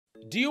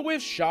Do you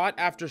whiff shot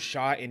after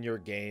shot in your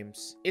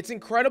games? It's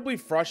incredibly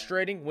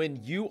frustrating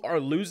when you are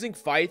losing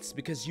fights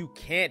because you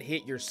can't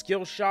hit your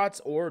skill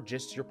shots or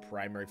just your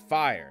primary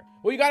fire.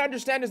 What you gotta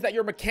understand is that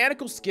your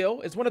mechanical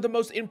skill is one of the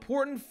most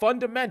important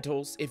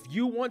fundamentals if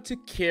you want to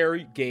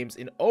carry games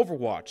in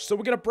Overwatch. So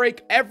we're gonna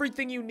break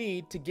everything you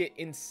need to get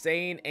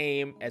insane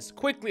aim as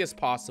quickly as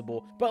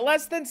possible, but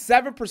less than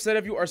 7%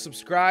 of you are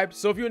subscribed.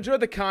 So if you enjoy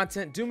the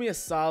content, do me a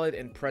solid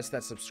and press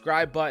that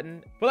subscribe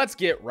button. But let's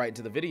get right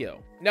into the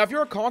video. Now, if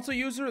you're a console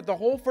user, the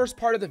whole first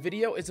part of the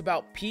video is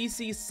about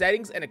PC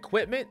settings and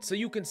equipment, so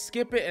you can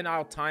skip it and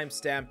I'll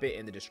timestamp it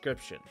in the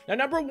description. Now,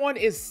 number one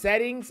is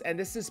settings, and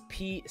this is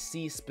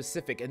PC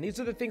specific, and these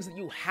are the things that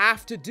you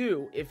have to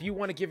do if you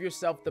want to give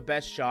yourself the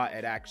best shot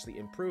at actually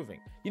improving.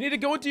 You need to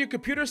go into your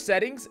computer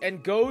settings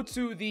and go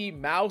to the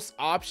mouse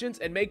options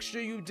and make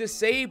sure you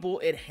disable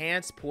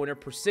enhanced pointer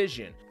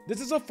precision. This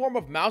is a form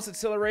of mouse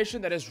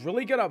acceleration that is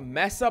really gonna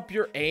mess up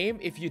your aim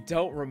if you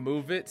don't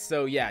remove it.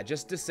 So yeah,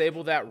 just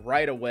disable that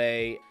right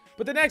away.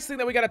 But the next thing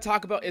that we got to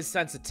talk about is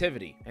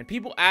sensitivity. And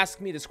people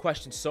ask me this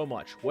question so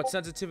much. What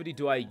sensitivity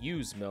do I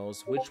use,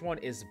 Mills? Which one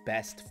is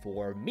best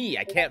for me?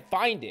 I can't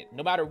find it.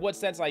 No matter what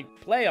sense I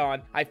play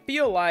on, I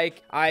feel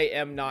like I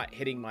am not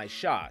hitting my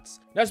shots.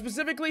 Now,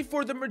 specifically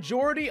for the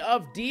majority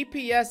of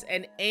DPS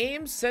and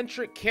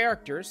aim-centric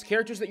characters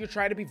that you're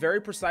trying to be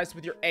very precise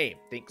with your aim.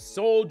 Think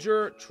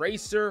Soldier,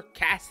 Tracer,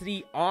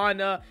 Cassidy,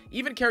 Ana,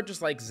 even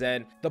characters like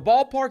Zen. The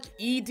ballpark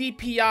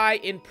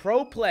EDPI in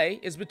pro play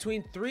is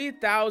between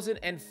 3,000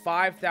 and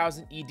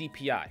 5,000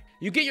 EDPI.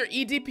 You get your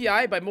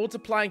EDPI by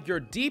multiplying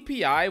your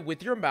DPI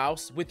with your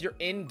mouse with your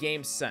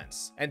in-game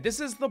sense. And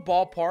this is the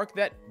ballpark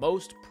that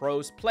most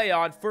pros play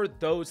on for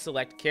those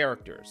select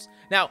characters.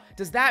 Now,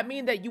 does that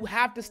mean that you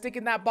have to stick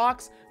in that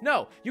box?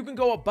 No, you can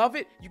go above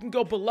it, you can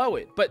go below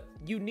it, but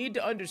you need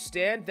to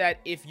understand that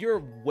if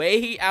you're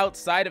way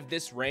outside of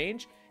this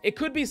range, it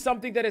could be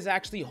something that is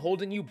actually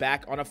holding you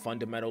back on a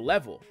fundamental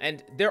level.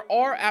 And there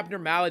are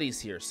abnormalities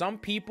here. Some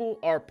people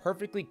are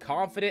perfectly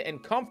confident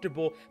and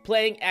comfortable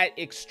playing at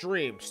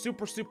extreme,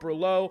 super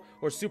low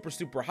or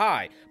super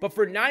high. But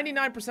for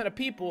 99% of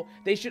people,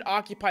 they should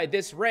occupy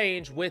this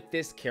range with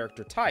this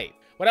character type.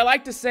 What I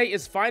like to say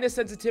is find a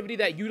sensitivity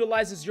that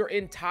utilizes your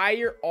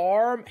entire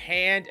arm,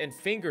 hand, and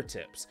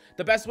fingertips.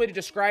 The best way to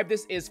describe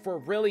this is for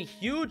really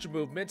huge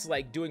movements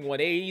like doing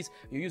 180s,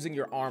 you're using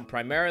your arm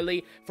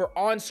primarily. For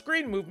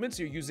on-screen movements,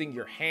 you're using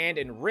your hand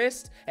and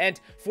wrist.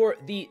 And for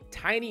the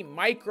tiny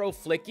micro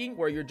flicking,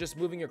 where you're just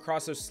moving your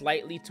cursor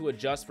slightly to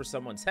adjust for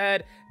someone's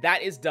head,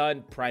 that is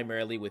done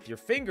primarily with your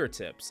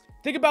fingertips.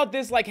 Think about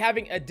this like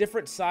having a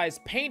different size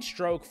paint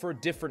stroke for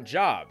different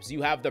jobs.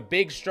 You have the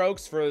big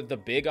strokes for the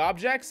big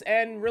objects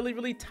and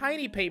really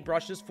tiny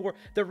paintbrushes for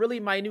the really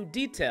minute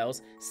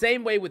details.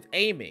 Same way with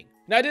aiming.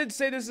 Now, I did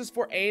say this is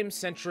for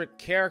aim-centric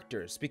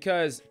characters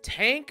because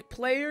tank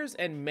players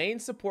and main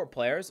support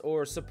players,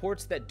 or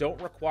supports that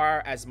don't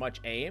require as much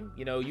aim,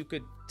 you know, you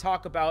could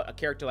talk about a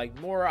character like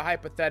Mora,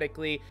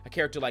 hypothetically, a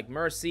character like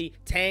Mercy,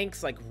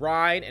 tanks like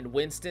Ryan and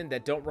Winston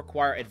that don't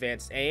require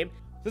advanced aim.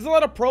 There's a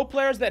lot of pro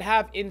players that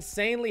have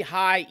insanely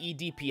high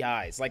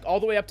EDPIs, like all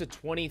the way up to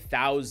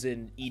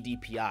 20,000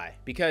 EDPI,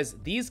 because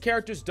these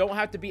characters don't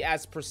have to be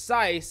as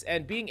precise,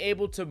 and being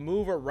able to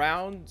move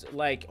around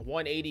like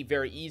 180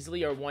 very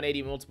easily or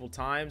 180 multiple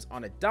times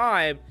on a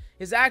dime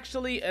is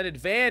actually an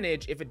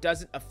advantage if it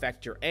doesn't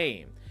affect your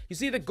aim. You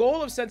see, the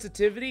goal of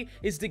sensitivity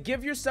is to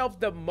give yourself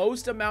the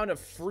most amount of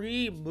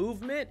free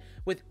movement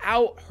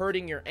without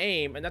hurting your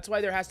aim, and that's why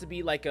there has to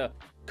be like a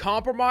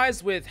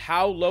compromise with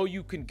how low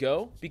you can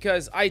go,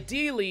 because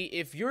ideally,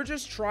 if you're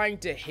just trying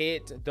to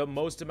hit the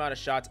most amount of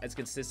shots as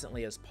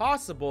consistently as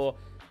possible,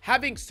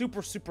 having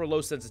super low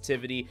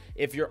sensitivity,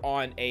 if you're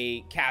on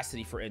a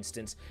Cassidy, for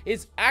instance,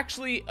 is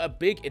actually a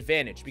big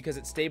advantage because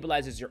it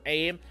stabilizes your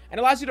aim and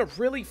allows you to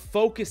really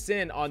focus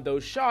in on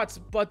those shots.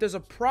 But there's a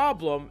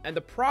problem, and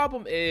the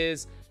problem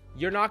is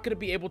you're not going to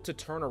be able to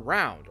turn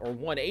around or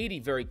 180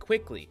 very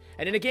quickly.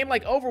 And in a game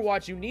like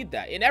Overwatch, you need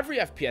that. In every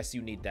FPS,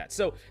 you need that.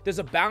 So there's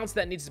a balance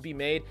that needs to be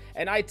made.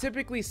 And I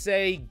typically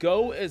say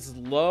go as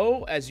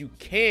low as you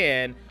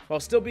can while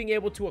still being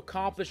able to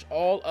accomplish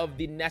all of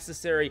the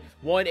necessary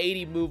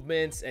 180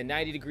 movements and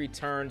 90-degree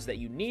turns that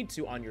you need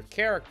to on your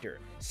character.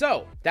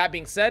 So that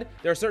being said,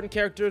 there are certain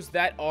characters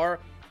that are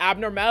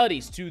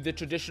abnormalities to the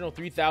traditional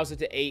 3,000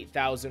 to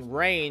 8,000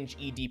 range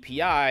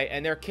EDPI,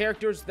 and they're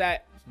characters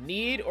that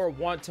need or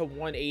want to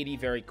 180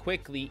 very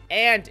quickly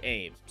and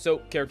aim. So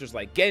characters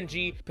like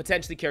Genji,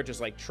 potentially characters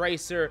like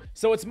Tracer.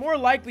 So it's more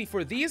likely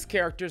for these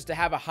characters to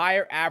have a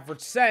higher average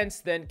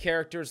sense than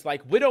characters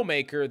like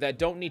Widowmaker that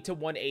don't need to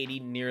 180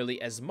 nearly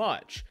as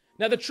much.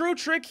 Now, the true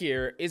trick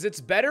here is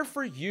it's better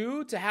for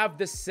you to have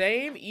the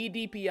same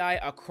EDPI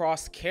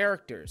across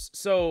characters.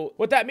 So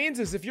what that means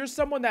is if you're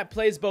someone that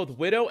plays both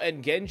Widow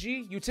and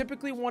Genji, you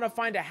typically want to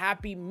find a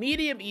happy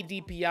medium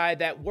EDPI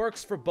that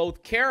works for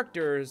both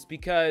characters,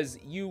 because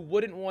you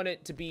wouldn't want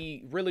it to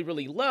be really,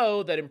 really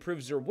low that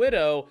improves your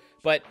Widow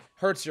but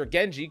hurts your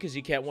Genji because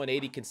you can't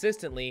 180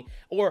 consistently,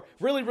 or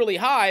really, really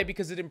high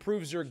because it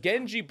improves your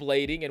Genji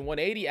blading and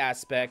 180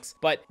 aspects,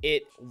 but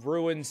it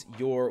ruins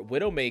your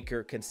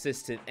Widowmaker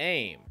consistent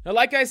aim. Now,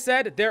 like I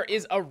said, there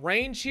is a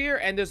range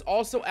here, and there's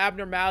also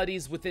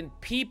abnormalities within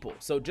people.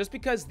 So just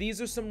because these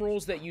are some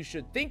rules that you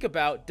should think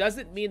about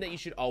doesn't mean that you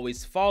should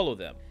always follow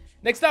them.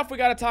 Next off, we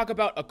got to talk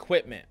about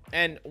equipment.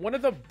 And one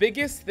of the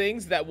biggest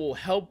things that will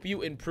help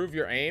you improve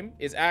your aim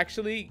is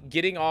actually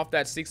getting off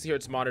that 60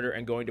 Hz monitor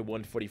and going to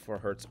 144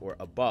 Hz or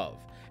above.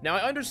 Now,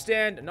 I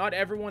understand not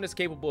everyone is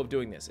capable of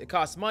doing this. It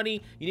costs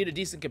money. You need a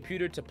decent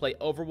computer to play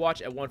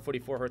Overwatch at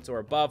 144 Hz or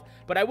above,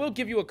 but I will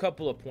give you a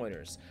couple of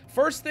pointers.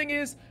 First thing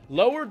is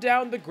lower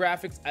down the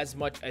graphics as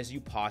much as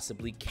you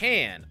possibly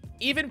can.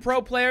 Even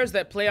pro players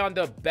that play on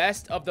the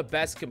best of the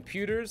best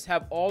computers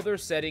have all their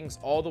settings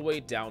all the way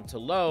down to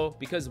low,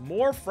 because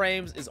more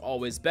frames is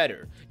always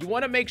better. You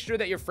want to make sure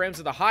that your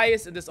frames are the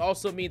highest, and this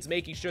also means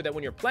making sure that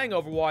when you're playing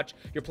Overwatch,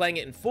 you're playing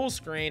it in full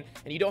screen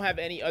and you don't have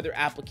any other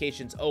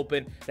applications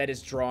open that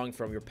is drawing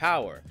from your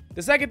power.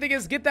 The second thing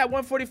is get that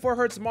 144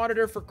 Hz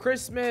monitor for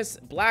Christmas,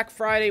 Black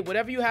Friday,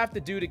 whatever you have to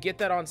do to get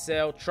that on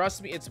sale.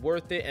 Trust me, it's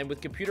worth it. And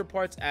with computer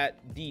parts at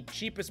the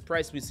cheapest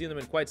price we've seen them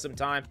in quite some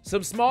time,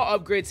 some small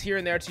upgrades here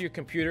and there to your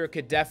computer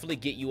could definitely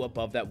get you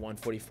above that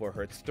 144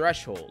 Hz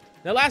threshold.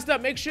 Now, last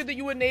up, make sure that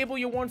you enable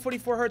your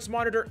 144 Hz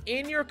monitor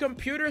in your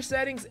computer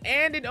settings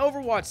and in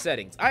Overwatch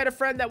settings. I had a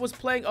friend that was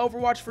playing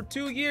Overwatch for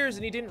 2 years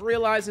and he didn't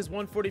realize his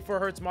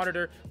 144 Hz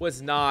monitor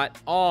was not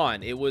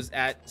on. It was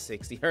at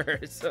 60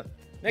 Hz.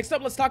 Next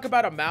up, let's talk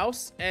about a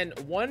mouse. And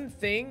one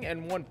thing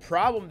and one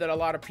problem that a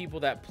lot of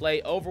people that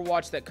play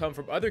Overwatch that come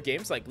from other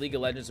games like League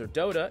of Legends or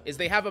Dota is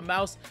they have a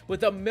mouse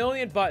with a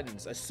million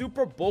buttons, a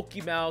super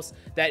bulky mouse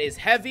that is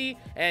heavy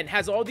and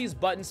has all these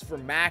buttons for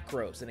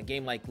macros in a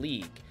game like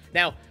League.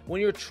 Now,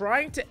 when you're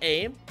trying to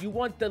aim, you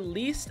want the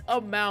least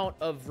amount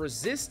of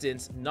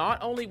resistance,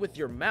 not only with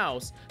your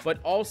mouse, but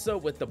also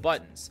with the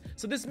buttons.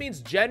 So this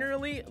means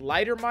generally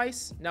lighter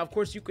mice. Now, of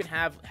course, you can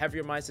have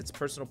heavier mice. It's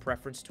personal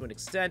preference to an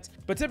extent,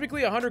 but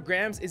typically 100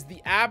 grams is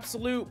the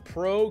absolute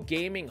pro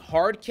gaming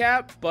hard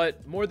cap,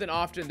 but more than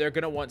often, they're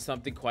going to want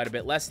something quite a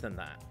bit less than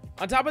that.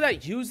 On top of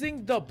that,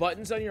 using the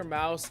buttons on your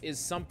mouse is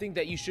something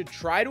that you should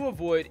try to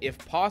avoid if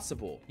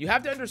possible. You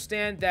have to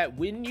understand that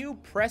when you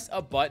press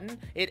a button,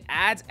 it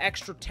adds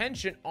extra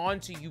tension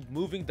onto you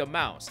moving the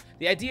mouse.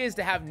 The idea is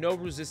to have no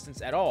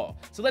resistance at all.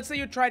 So let's say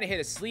you're trying to hit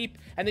a sleep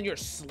and then you're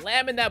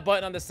slamming that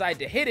button on the side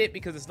to hit it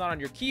because it's not on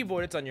your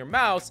keyboard, it's on your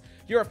mouse.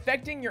 You're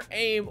affecting your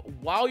aim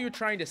while you're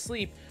trying to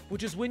sleep,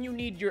 which is when you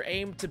need your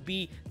aim to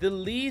be the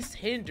least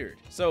hindered.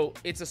 So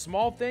it's a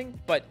small thing,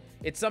 but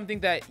it's something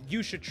that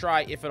you should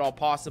try if at all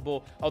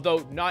possible.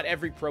 Although not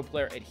every pro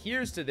player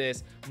adheres to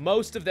this,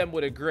 most of them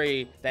would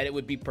agree that it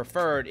would be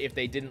preferred if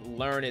they didn't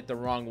learn it the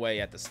wrong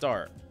way at the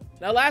start.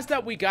 Now, last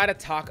up, we got to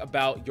talk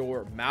about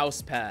your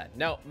mouse pad.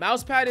 Now,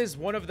 mouse pad is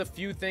one of the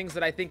few things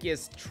that I think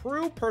is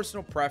true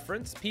personal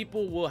preference.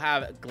 People will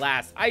have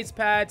glass ice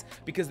pads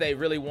because they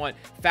really want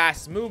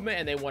fast movement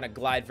and they want to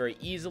glide very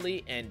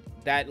easily, and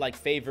that like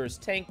favors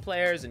tank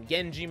players and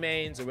Genji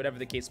mains or whatever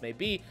the case may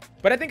be.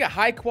 But I think a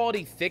high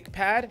quality thick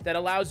pad that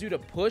allows you to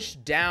push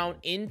down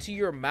into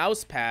your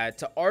mouse pad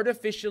to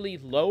artificially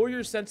lower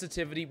your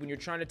sensitivity when you're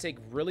trying to take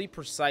really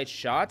precise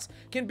shots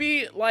can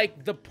be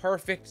like the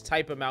perfect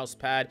type of mouse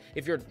pad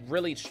if you're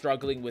really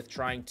struggling with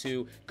trying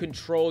to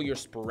control your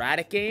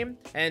sporadic aim.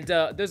 And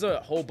there's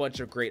a whole bunch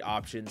of great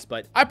options,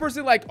 but I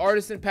personally like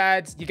artisan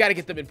pads. You got to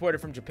get them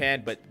imported from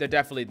Japan, but they're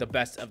definitely the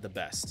best of the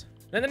best.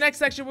 Now, in the next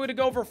section, we're going to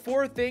go over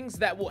 4 things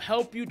that will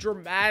help you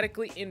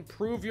dramatically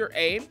improve your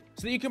aim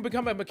so that you can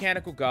become a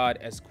mechanical god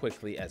as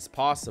quickly as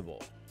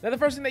possible. Now, the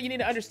first thing that you need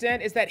to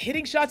understand is that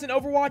hitting shots in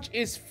Overwatch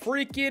is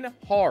freaking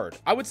hard.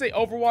 I would say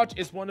Overwatch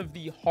is one of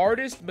the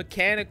hardest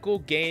mechanical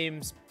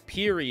games,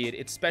 period,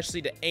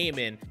 especially to aim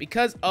in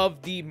because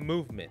of the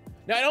movement.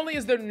 Not only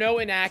is there no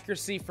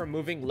inaccuracy from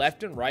moving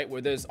left and right, where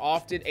there's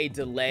often a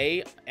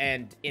delay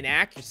and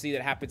inaccuracy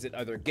that happens in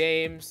other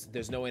games,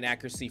 there's no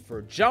inaccuracy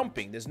for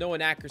jumping, there's no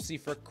inaccuracy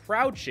for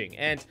crouching,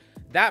 and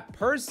that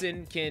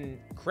person can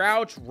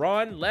crouch,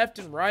 run left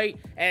and right,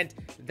 and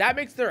that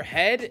makes their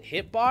head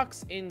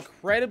hitbox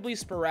incredibly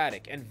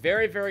sporadic and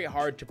very, very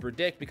hard to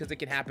predict because it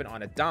can happen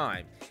on a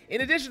dime. In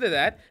addition to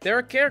that, there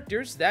are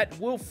characters that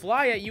will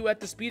fly at you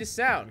at the speed of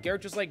sound.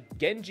 Characters like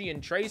Genji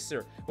and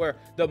Tracer, where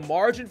the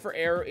margin for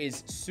error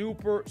is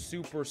super,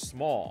 super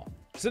small.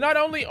 So not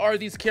only are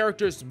these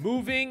characters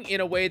moving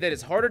in a way that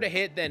is harder to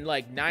hit than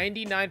like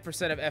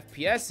 99% of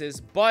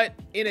FPSs, but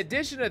in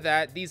addition to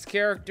that, these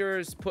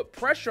characters put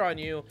pressure on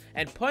you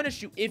and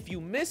punish you if you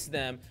miss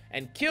them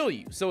and kill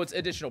you. So it's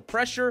additional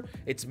pressure,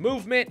 it's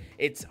movement,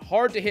 it's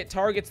hard to hit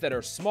targets that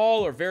are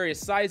small or various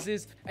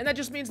sizes, and that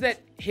just means that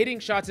hitting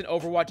shots in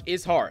Overwatch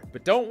is hard.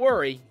 But don't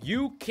worry,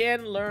 you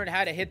can learn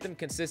how to hit them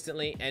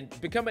consistently and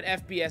become an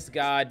FPS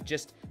god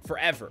just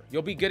forever.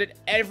 You'll be good at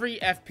every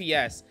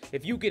FPS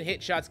if you can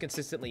hit shots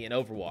consistently in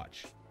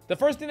Overwatch. The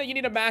first thing that you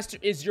need to master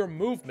is your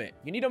movement.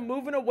 You need to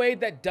move in a way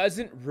that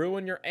doesn't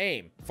ruin your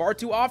aim. Far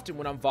too often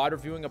when I'm VOD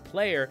reviewing a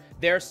player,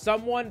 there's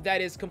someone that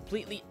is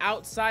completely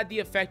outside the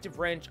effective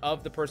range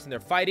of the person they're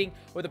fighting,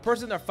 or the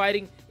person they're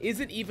fighting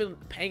isn't even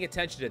paying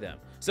attention to them.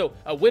 So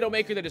a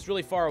Widowmaker that is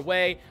really far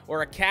away,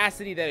 or a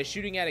Cassidy that is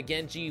shooting at a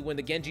Genji when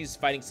the Genji is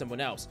fighting someone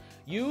else.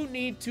 You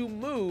need to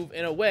move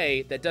in a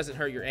way that doesn't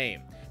hurt your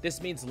aim. This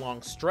means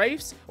long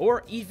strafes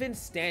or even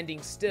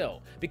standing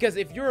still, because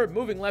if you're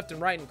moving left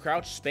and right and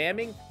crouch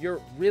spamming, you're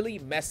really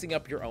messing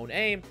up your own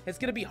aim. It's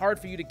going to be hard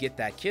for you to get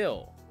that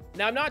kill.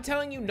 Now, I'm not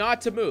telling you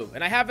not to move,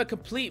 and I have a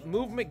complete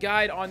movement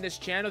guide on this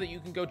channel that you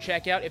can go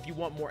check out if you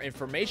want more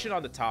information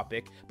on the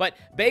topic. But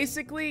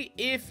basically,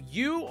 if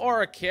you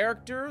are a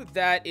character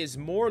that is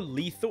more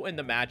lethal in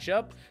the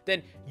matchup,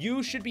 then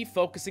you should be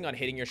focusing on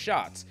hitting your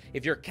shots.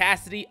 If you're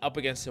Cassidy up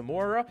against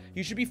Samora,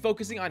 you should be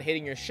focusing on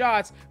hitting your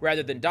shots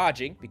rather than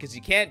dodging, because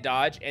you can't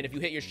dodge, and if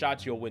you hit your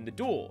shots, you'll win the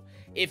duel.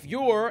 If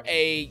you're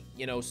a,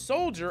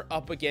 soldier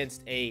up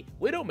against a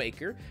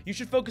Widowmaker, you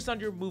should focus on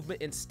your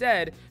movement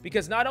instead,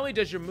 because not only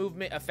does your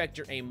movement affect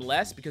your aim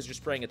less because you're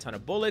spraying a ton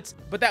of bullets,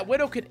 but that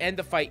Widow could end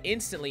the fight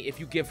instantly if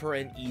you give her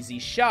an easy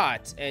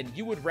shot, and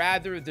you would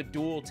rather the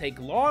duel take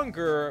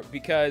longer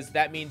because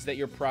that means that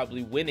you're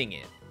probably winning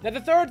it. Now, the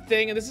third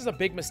thing, and this is a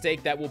big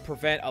mistake that will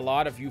prevent a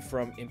lot of you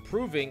from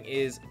improving,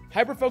 is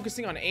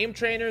hyper-focusing on aim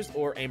trainers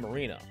or aim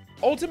arena.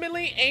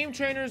 Ultimately, aim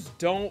trainers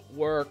don't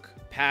work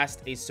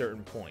past a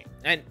certain point.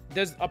 And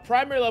there's a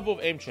primary level of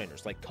aim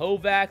trainers like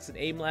Kovacs and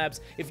Aim Labs.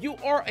 If you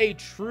are a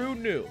true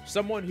noob,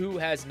 someone who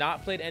has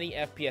not played any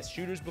FPS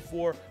shooters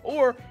before,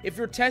 or if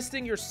you're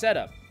testing your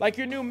setup, like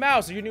your new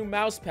mouse or your new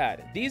mouse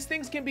pad, these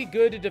things can be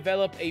good to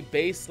develop a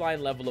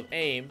baseline level of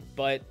aim,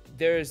 but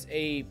there's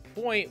a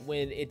point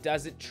when it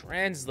doesn't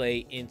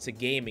translate into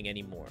gaming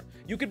anymore.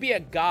 You could be a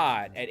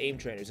god at aim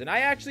trainers, and I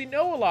actually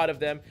know a lot of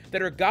them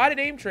that are god at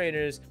aim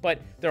trainers, but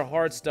they're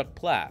hard stuck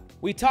plat.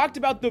 We talked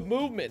about the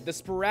movement, the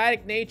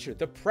sporadic nature,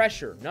 the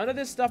pressure. None of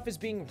this stuff is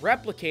being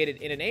replicated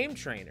in an aim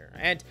trainer.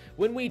 And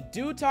when we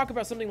do talk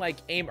about something like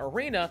aim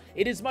arena,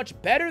 it is much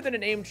better than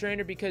an aim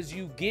trainer because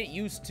you get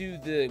used to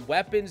the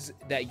weapons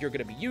that you're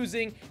going to be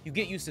using, you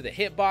get used to the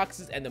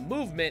hitboxes and the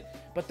movement,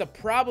 but the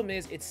problem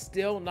is it's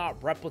still not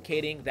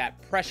replicating that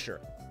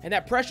pressure. And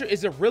that pressure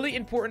is a really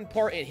important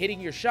part in hitting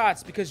your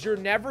shots, because you're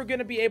never going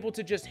to be able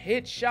to just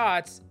hit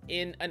shots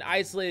in an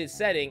isolated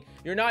setting.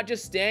 You're not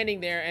just standing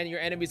there and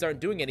your enemies aren't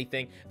doing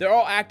anything. They're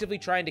all actively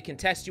trying to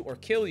contest you or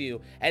kill you,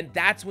 and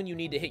that's when you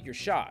need to hit your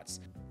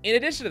shots. In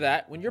addition to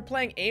that, when you're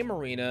playing aim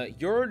arena,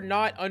 you're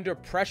not under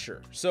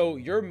pressure, so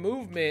your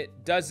movement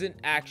doesn't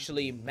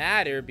actually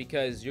matter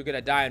because you're gonna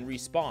die and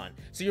respawn.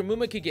 So your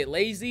movement could get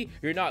lazy,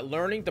 you're not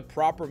learning the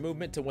proper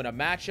movement to win a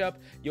matchup,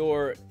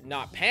 you're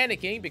not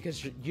panicking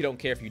because you don't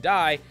care if you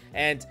die,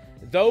 and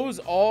those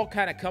all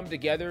kind of come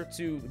together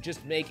to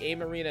just make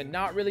aim arena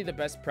not really the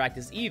best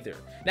practice either.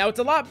 Now, it's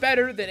a lot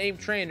better than aim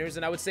trainers,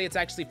 and I would say it's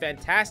actually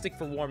fantastic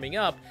for warming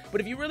up,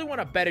 but if you really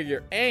want to better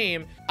your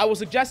aim, I will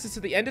suggest this to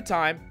the end of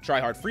time, try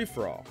hard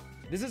free-for-all.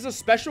 This is a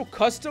special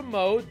custom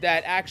mode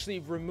that actually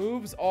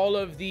removes all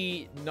of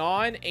the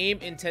non-aim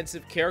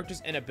intensive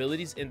characters and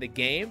abilities in the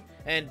game,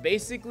 and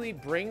basically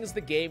brings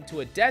the game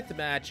to a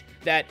deathmatch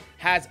that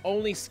has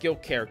only skill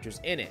characters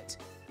in it.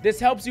 This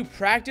helps you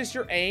practice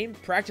your aim,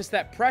 practice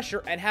that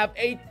pressure, and have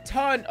a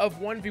ton of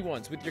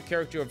 1v1s with your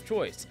character of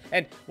choice.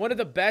 And one of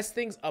the best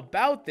things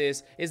about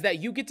this is that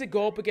you get to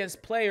go up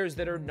against players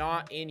that are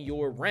not in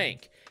your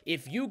rank.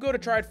 If you go to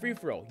Triad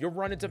Free-For-All, you'll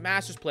run into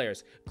Masters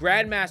players,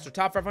 Grandmaster,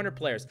 Top 500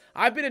 players.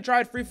 I've been in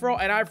Triad Free-For-All,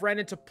 and I've ran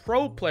into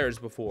pro players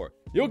before.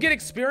 You'll get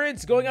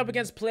experience going up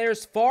against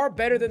players far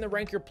better than the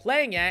rank you're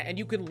playing at, and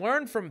you can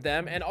learn from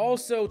them and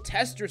also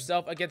test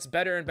yourself against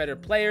better and better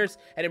players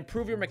and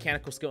improve your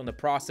mechanical skill in the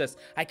process.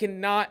 I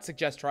cannot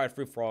suggest Triad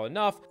Free-For-All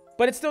enough,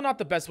 but it's still not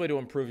the best way to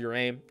improve your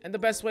aim. And the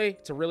best way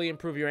to really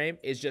improve your aim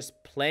is just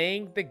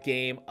playing the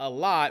game a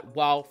lot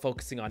while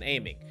focusing on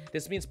aiming.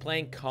 This means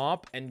playing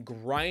comp and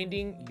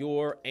grinding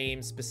your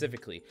aim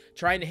specifically,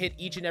 trying to hit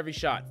each and every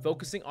shot,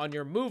 focusing on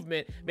your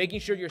movement, making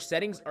sure your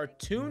settings are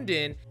tuned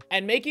in,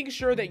 and making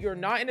sure that you're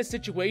not in a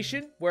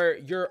situation where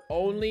you're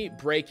only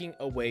breaking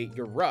away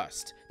your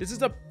rust. This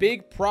is a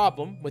big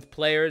problem with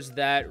players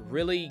that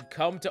really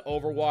come to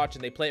Overwatch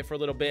and they play it for a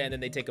little bit and then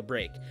they take a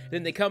break.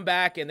 Then they come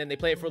back and then they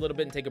play it for a little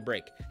bit and take a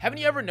break. Haven't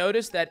you ever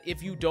noticed that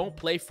if you don't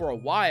play for a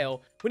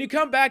while, When you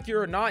come back,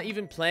 you're not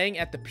even playing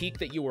at the peak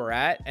that you were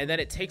at, and then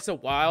it takes a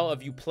while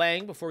of you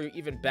playing before you're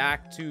even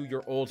back to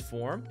your old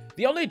form.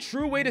 The only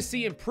true way to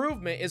see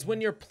improvement is when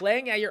you're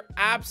playing at your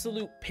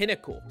absolute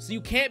pinnacle. So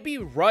you can't be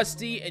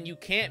rusty and you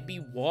can't be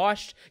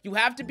washed. You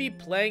have to be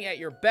playing at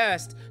your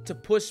best to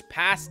push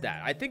past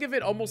that. I think of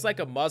it almost like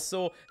a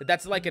muscle.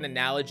 That's like an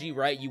analogy,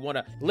 right? You want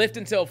to lift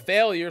until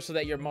failure so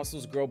that your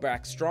muscles grow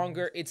back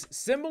stronger. It's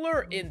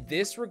similar in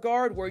this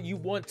regard, where you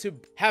want to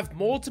have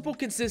multiple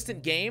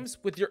consistent games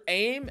with your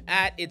aim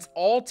at its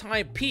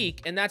all-time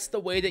peak, and that's the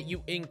way that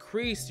you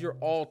increase your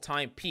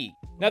all-time peak.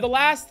 Now, the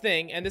last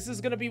thing, and this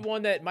is going to be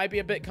one that might be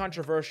a bit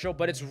controversial,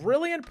 but it's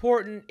really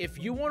important if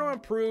you want to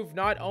improve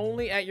not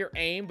only at your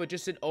aim, but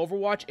just in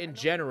Overwatch in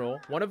general.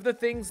 One of the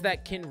things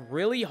that can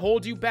really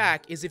hold you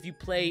back is if you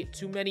play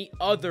too many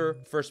other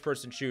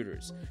first-person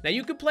shooters. Now,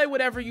 you can play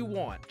whatever you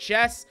want.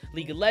 Chess,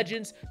 League of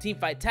Legends,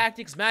 Teamfight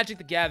Tactics, Magic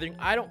the Gathering,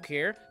 I don't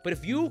care. But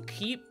if you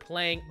keep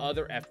playing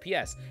other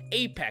FPS,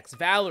 Apex,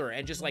 Valorant,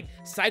 and just like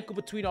cycle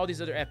between all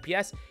these other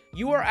FPS,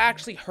 you are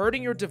actually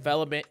hurting your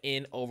development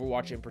in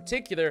Overwatch in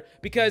particular,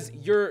 because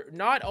you're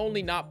not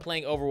only not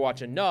playing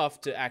Overwatch enough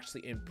to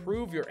actually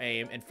improve your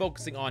aim and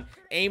focusing on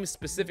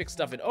aim-specific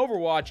stuff in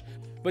Overwatch,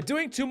 but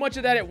doing too much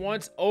of that at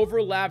once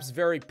overlaps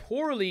very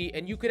poorly,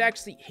 and you could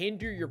actually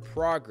hinder your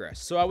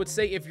progress. So I would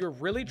say if you're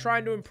really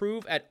trying to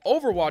improve at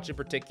Overwatch in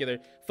particular,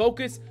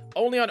 focus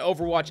only on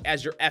Overwatch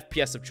as your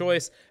FPS of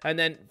choice, and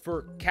then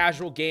for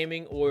casual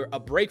gaming or a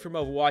break from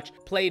Overwatch,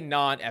 play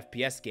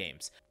non-FPS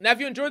games. Now, if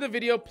you enjoyed the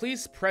video,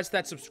 please press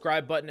that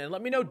subscribe button and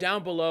let me know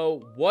down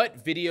below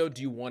what video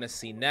do you want to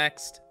see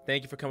next.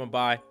 Thank you for coming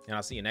by, and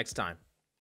I'll see you next time.